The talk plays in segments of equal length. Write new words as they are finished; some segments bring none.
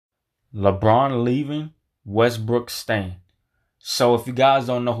LeBron leaving, Westbrook staying. So if you guys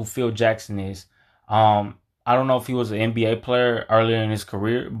don't know who Phil Jackson is, I don't know if he was an NBA player earlier in his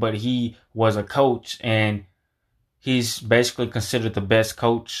career, but he was a coach and he's basically considered the best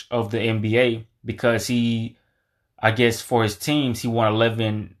coach of the NBA because I guess for his teams, he won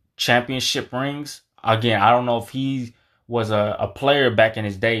 11 championship rings. Again, I don't know if he was a player back in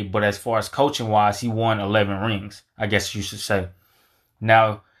his day, but as far as coaching wise, he won 11 rings, I guess you should say.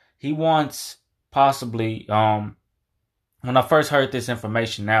 Now, he wants possibly, when I first heard this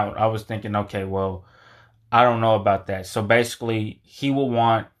information out, I was thinking, okay, well, I don't know about that. So basically,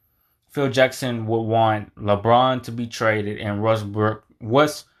 Phil Jackson would want LeBron to be traded and Westbrook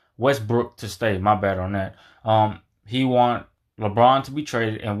to stay. My bad on that. He want LeBron to be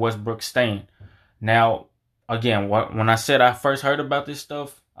traded and Westbrook staying. Now, again, when I said I first heard about this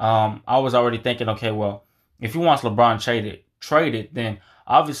stuff, I was already thinking, okay, well, if he wants LeBron traded, then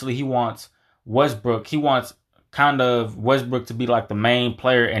obviously he wants Westbrook. He wants kind of Westbrook to be like the main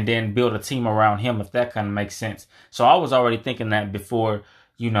player and then build a team around him, if that kind of makes sense. So I was already thinking that before,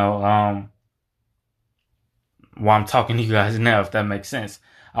 while I'm talking to you guys now, if that makes sense.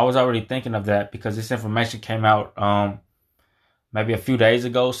 I was already thinking of that because this information came out maybe a few days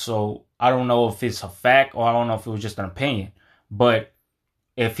ago. So I don't know if it's a fact or I don't know if it was just an opinion. But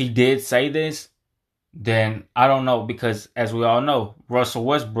if he did say this, then I don't know because as we all know, Russell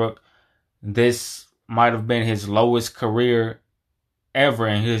Westbrook, this might have been his lowest career ever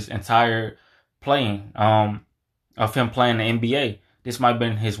in his entire playing of him playing the NBA. This might have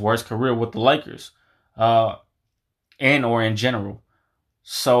been his worst career with the Lakers, and or in general.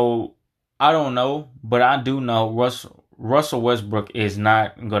 So I don't know, but I do know Russell Westbrook is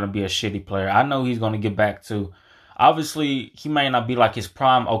not going to be a shitty player. I know he's going to get back to. Obviously, he may not be like his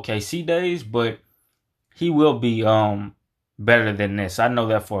prime OKC days, but he will be better than this. I know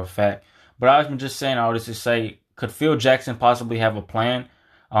that for a fact. But I'm just saying all this to say, could Phil Jackson possibly have a plan?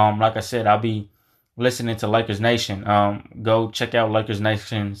 Like I said, I'll be listening to Lakers Nation. Go check out Lakers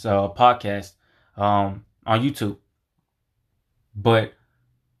Nation's podcast on YouTube. But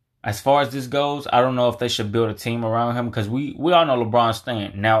as far as this goes, I don't know if they should build a team around him because we all know LeBron's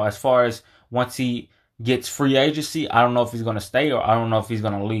staying. Now, as far as once he gets free agency, I don't know if he's going to stay or I don't know if he's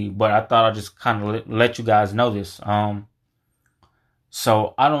going to leave. But I thought I'd just kind of let you guys know this.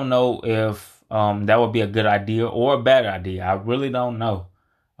 So I don't know if that would be a good idea or a bad idea. I really don't know.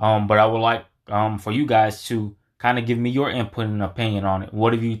 But I would like for you guys to kind of give me your input and opinion on it.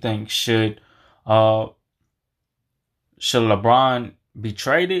 What do you think? Should LeBron be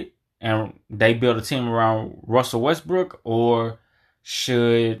traded and they build a team around Russell Westbrook, or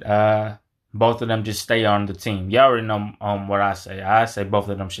should both of them just stay on the team? Y'all already know what I say. I say both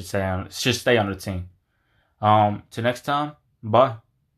of them should stay on the team. Till next time, bye.